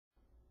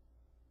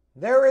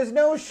There is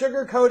no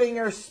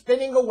sugarcoating or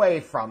spinning away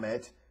from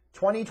it.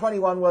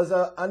 2021 was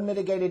an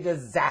unmitigated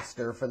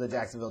disaster for the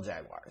Jacksonville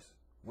Jaguars.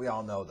 We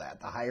all know that.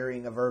 The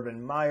hiring of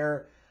Urban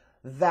Meyer,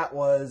 that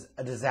was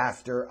a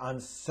disaster on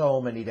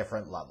so many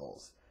different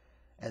levels.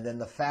 And then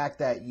the fact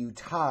that you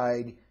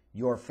tied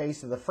your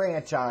face of the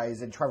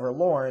franchise and Trevor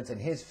Lawrence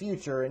and his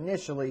future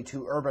initially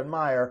to Urban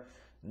Meyer,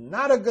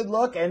 not a good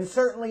look and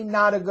certainly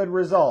not a good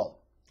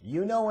result.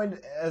 You know,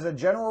 as a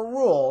general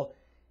rule,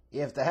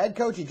 if the head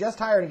coach you just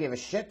hired and gave a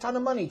shit ton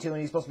of money to, and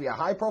he's supposed to be a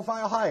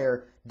high-profile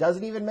hire,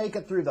 doesn't even make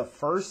it through the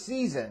first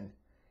season,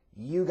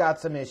 you got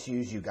some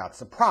issues, you got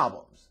some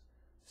problems.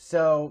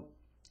 So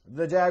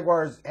the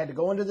Jaguars had to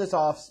go into this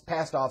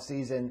past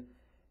offseason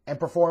and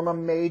perform a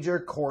major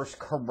course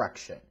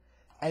correction.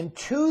 And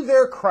to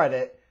their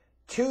credit,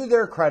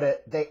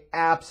 they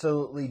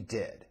absolutely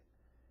did.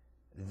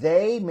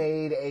 They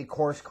made a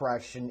course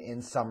correction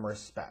in some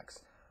respects.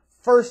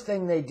 First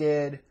thing they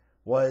did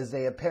was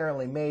they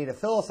apparently made a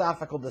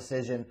philosophical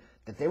decision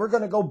that they were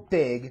going to go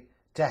big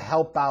to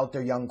help out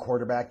their young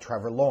quarterback,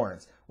 Trevor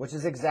Lawrence, which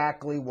is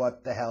exactly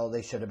what the hell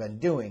they should have been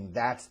doing.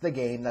 That's the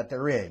game that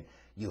they're in.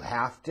 You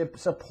have to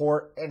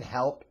support and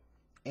help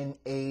and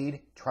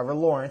aid Trevor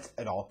Lawrence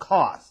at all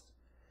costs.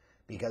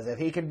 Because if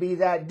he can be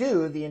that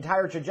dude, the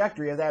entire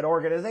trajectory of that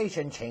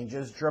organization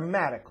changes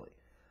dramatically.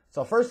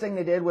 So first thing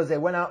they did was they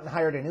went out and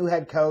hired a new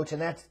head coach,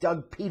 and that's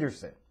Doug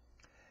Peterson.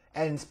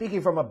 And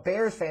speaking from a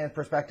Bears fan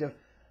perspective,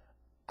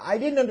 I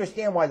didn't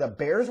understand why the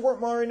Bears weren't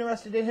more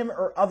interested in him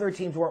or other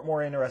teams weren't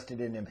more interested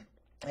in him.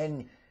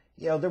 And,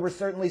 you know, there were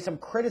certainly some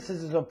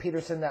criticisms of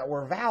Peterson that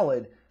were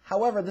valid.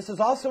 However, this is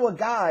also a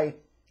guy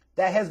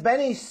that has been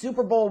a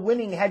Super Bowl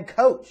winning head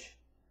coach.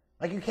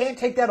 Like, you can't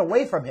take that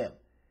away from him.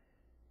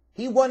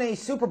 He won a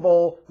Super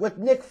Bowl with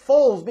Nick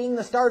Foles being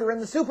the starter in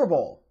the Super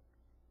Bowl.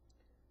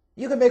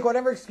 You can make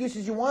whatever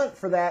excuses you want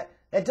for that.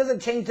 That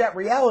doesn't change that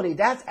reality.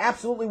 That's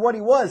absolutely what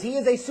he was. He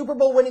is a Super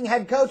Bowl winning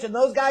head coach, and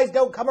those guys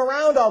don't come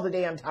around all the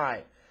damn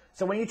time.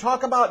 So when you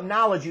talk about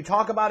knowledge, you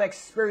talk about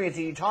experience,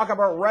 you talk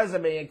about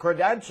resume and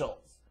credentials.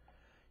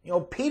 You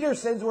know,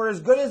 Petersons were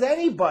as good as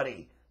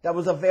anybody that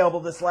was available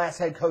this last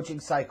head coaching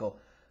cycle.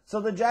 So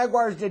the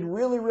Jaguars did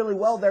really, really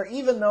well there,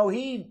 even though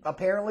he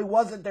apparently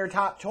wasn't their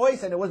top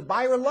choice, and it was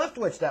Byron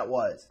Leftwich that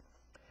was.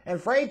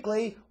 And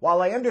frankly,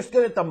 while I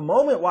understood at the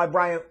moment why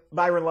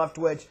Byron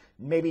Leftwich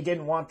maybe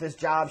didn't want this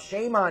job,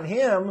 shame on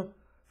him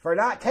for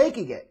not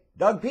taking it.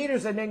 Doug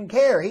Peterson didn't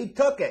care. He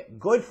took it.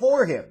 Good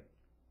for him.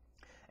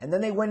 And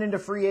then they went into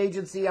free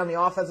agency on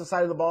the offensive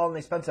side of the ball, and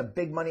they spent some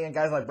big money on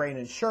guys like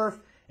Brandon Scherf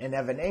and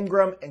Evan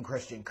Ingram and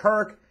Christian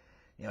Kirk.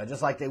 You know,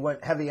 just like they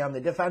went heavy on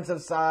the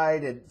defensive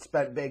side and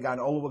spent big on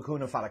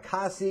Oluwakun and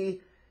Fatukasi.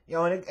 You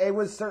know, and it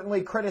was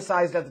certainly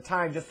criticized at the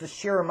time, just the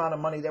sheer amount of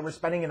money they were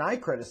spending, and I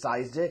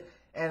criticized it.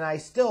 And I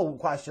still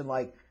question,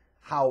 like,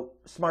 how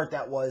smart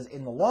that was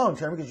in the long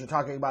term, because you're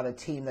talking about a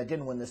team that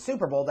didn't win the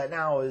Super Bowl that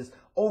now is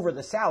over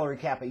the salary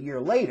cap a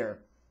year later.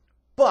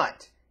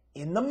 But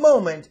in the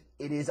moment,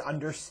 it is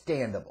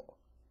understandable.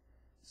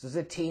 This is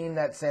a team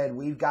that said,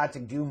 we've got to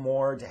do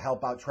more to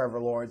help out Trevor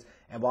Lawrence.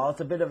 And while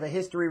it's a bit of a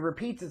history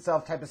repeats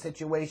itself type of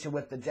situation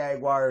with the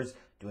Jaguars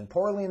doing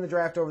poorly in the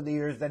draft over the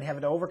years, then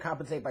having to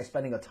overcompensate by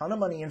spending a ton of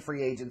money in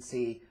free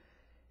agency,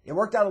 it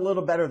worked out a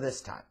little better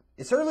this time.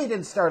 It certainly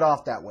didn't start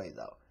off that way,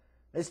 though.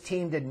 This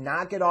team did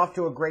not get off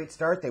to a great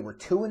start. They were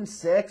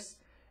 2-6,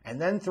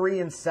 and then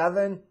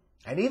 3-7,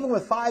 and even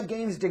with 5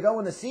 games to go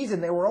in the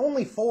season, they were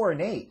only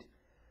 4-8.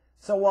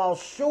 So while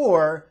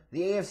sure,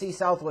 the AFC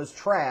South was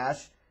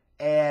trash,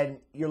 and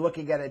you're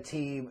looking at a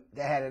team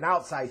that had an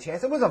outside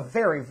chance, it was a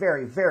very,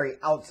 very, very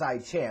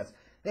outside chance.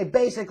 They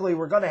basically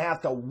were going to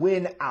have to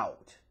win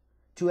out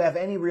to have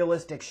any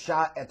realistic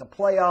shot at the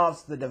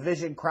playoffs, the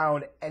division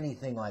crown,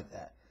 anything like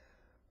that.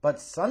 But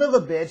son of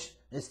a bitch,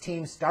 this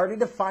team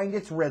started to find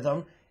its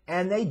rhythm,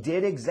 and they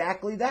did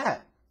exactly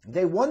that.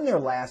 They won their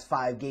last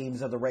 5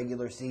 games of the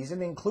regular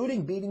season,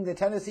 including beating the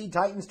Tennessee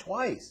Titans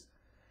twice.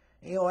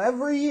 You know,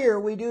 every year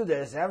we do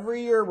this.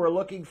 Every year we're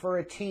looking for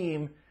a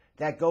team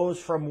that goes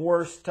from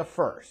worst to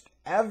first.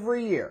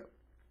 Every year.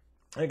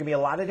 There can be a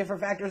lot of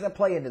different factors that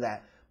play into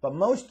that. But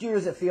most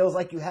years it feels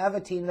like you have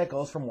a team that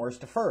goes from worst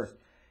to first.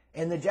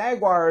 And the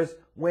Jaguars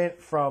went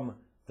from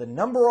the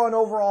number 1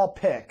 overall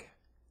pick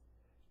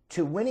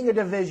to winning a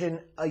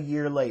division a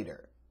year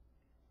later.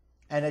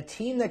 And a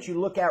team that you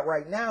look at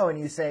right now and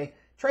you say,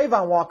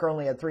 Trayvon Walker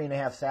only had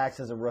 3.5 sacks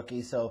as a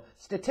rookie, so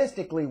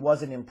statistically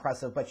wasn't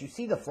impressive, but you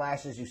see the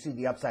flashes, you see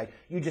the upside.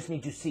 You just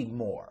need to see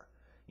more.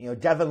 You know,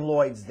 Devin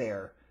Lloyd's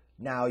there.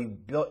 Now you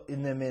built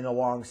them in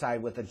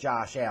alongside with a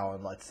Josh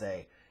Allen, let's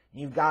say.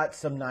 You've got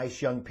some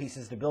nice young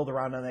pieces to build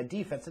around on that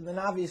defense, and then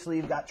obviously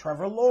you've got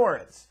Trevor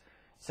Lawrence.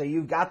 So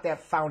you've got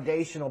that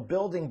foundational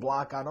building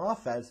block on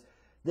offense.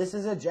 This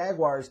is a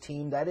Jaguars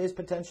team that is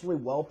potentially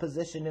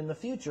well-positioned in the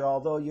future,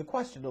 although you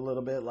question a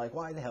little bit, like,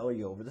 why the hell are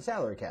you over the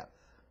salary cap?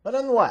 But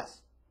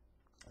nonetheless,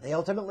 they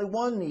ultimately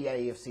won the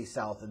AFC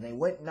South, and they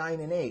went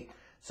 9-8.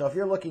 So if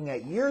you're looking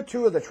at year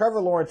 2 of the Trevor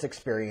Lawrence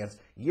experience,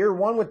 year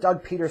 1 with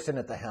Doug Peterson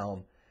at the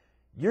helm,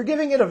 you're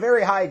giving it a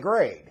very high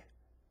grade.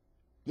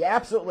 You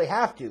absolutely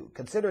have to,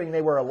 considering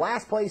they were a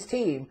last-place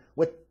team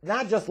with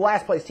not just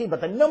last-place team,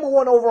 but the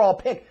 #1 overall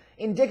pick,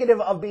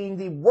 indicative of being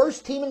the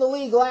worst team in the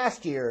league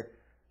last year,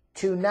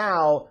 to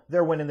now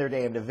they're winning their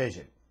damn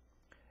division.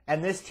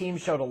 And this team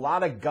showed a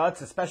lot of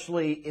guts,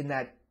 especially in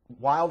that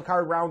wild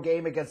card round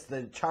game against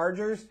the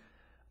Chargers.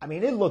 I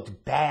mean, it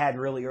looked bad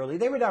really early.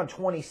 They were down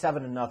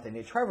 27-0.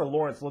 And Trevor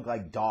Lawrence looked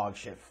like dog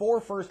shit. 4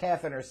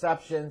 first-half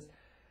interceptions.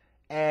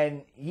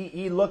 And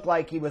he looked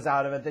like he was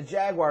out of it. The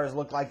Jaguars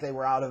looked like they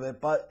were out of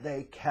it, but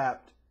they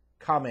kept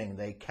coming.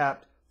 They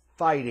kept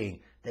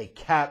fighting. They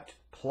kept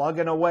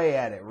plugging away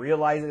at it,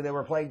 realizing they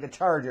were playing the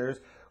Chargers,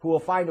 who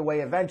will find a way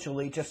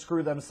eventually to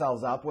screw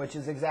themselves up, which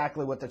is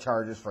exactly what the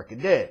Chargers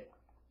frickin' did.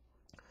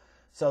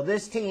 So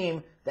this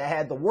team that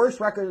had the worst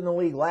record in the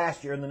league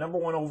last year and the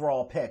 #1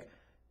 overall pick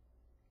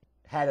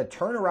had a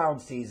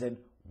turnaround season,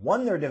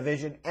 won their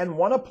division, and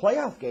won a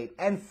playoff game.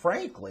 And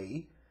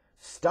frankly,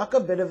 stuck a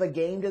bit of a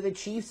game to the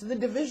Chiefs in the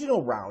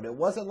divisional round. It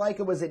wasn't like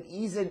it was an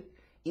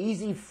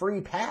easy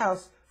free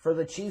pass for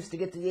the Chiefs to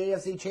get to the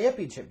AFC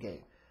Championship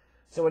game.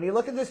 So when you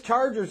look at this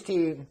Chargers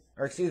team,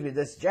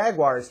 this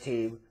Jaguars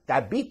team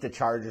that beat the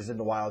Chargers in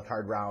the wild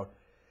card round,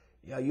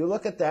 you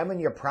look at them and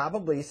you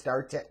probably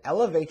start to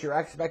elevate your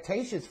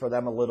expectations for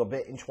them a little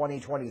bit in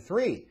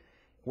 2023,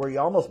 where you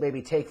almost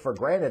maybe take for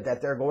granted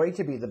that they're going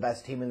to be the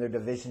best team in their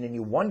division, and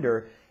you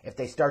wonder if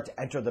they start to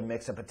enter the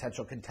mix of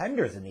potential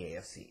contenders in the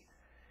AFC.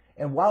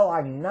 And while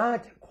I'm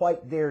not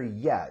quite there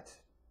yet,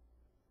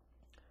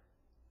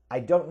 I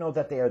don't know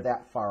that they are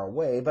that far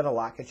away, but a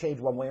lot could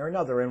change one way or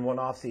another in one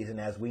offseason,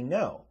 as we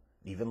know.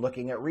 Even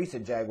looking at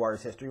recent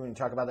Jaguars history, when you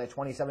talk about that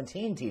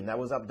 2017 team that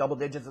was up double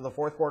digits in the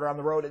fourth quarter on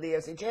the road at the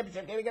AFC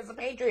Championship game against the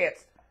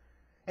Patriots,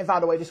 and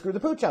found a way to screw the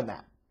pooch on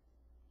that.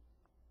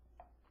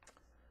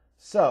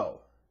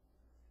 So,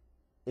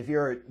 if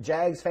you're a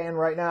Jags fan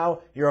right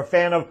now, you're a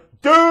fan of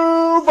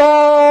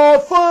Duval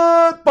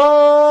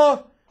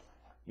football,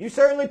 you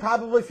certainly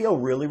probably feel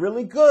really,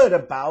 really good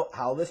about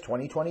how this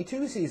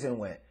 2022 season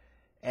went.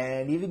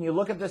 And even you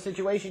look at the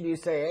situation, you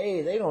say,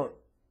 hey, they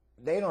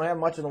don't have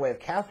much in the way of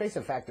cap space.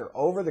 In fact, they're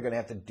over. They're going to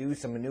have to do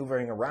some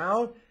maneuvering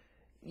around.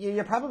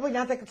 You're probably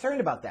not that concerned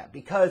about that,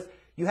 because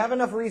you have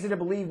enough reason to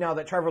believe now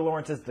that Trevor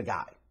Lawrence is the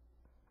guy.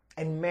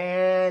 And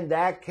man,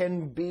 that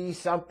can be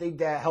something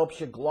that helps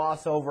you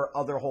gloss over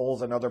other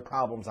holes and other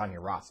problems on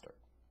your roster.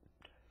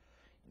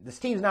 This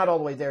team's not all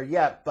the way there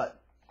yet,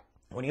 but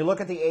when you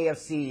look at the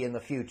AFC in the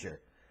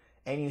future,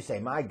 and you say,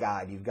 my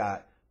God, you've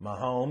got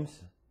Mahomes,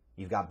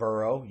 you've got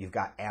Burrow, you've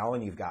got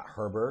Allen, you've got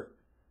Herbert,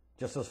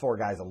 just those 4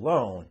 guys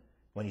alone.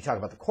 When you talk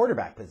about the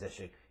quarterback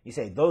position, you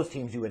say those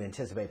teams you would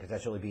anticipate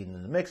potentially being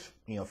in the mix,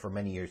 for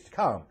many years to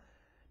come.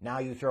 Now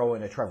you throw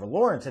in a Trevor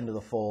Lawrence into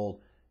the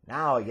fold.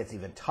 Now it gets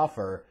even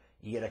tougher.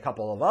 You get a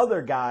couple of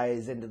other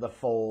guys into the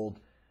fold,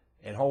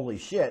 and holy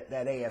shit,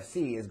 that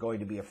AFC is going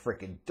to be a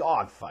freaking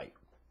dogfight.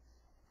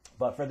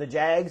 But for the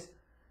Jags,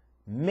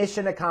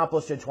 mission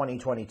accomplished in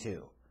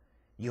 2022.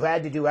 You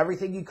had to do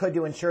everything you could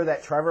to ensure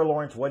that Trevor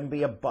Lawrence wouldn't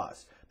be a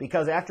bust.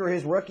 Because after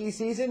his rookie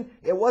season,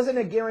 it wasn't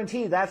a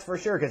guarantee, that's for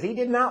sure, because he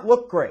did not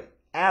look great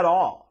at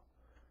all.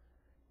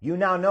 You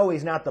now know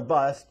he's not the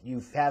bust.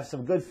 You have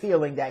some good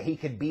feeling that he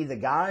could be the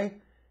guy.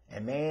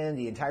 And man,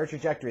 the entire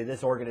trajectory of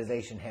this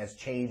organization has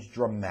changed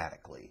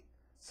dramatically.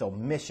 So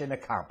mission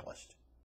accomplished.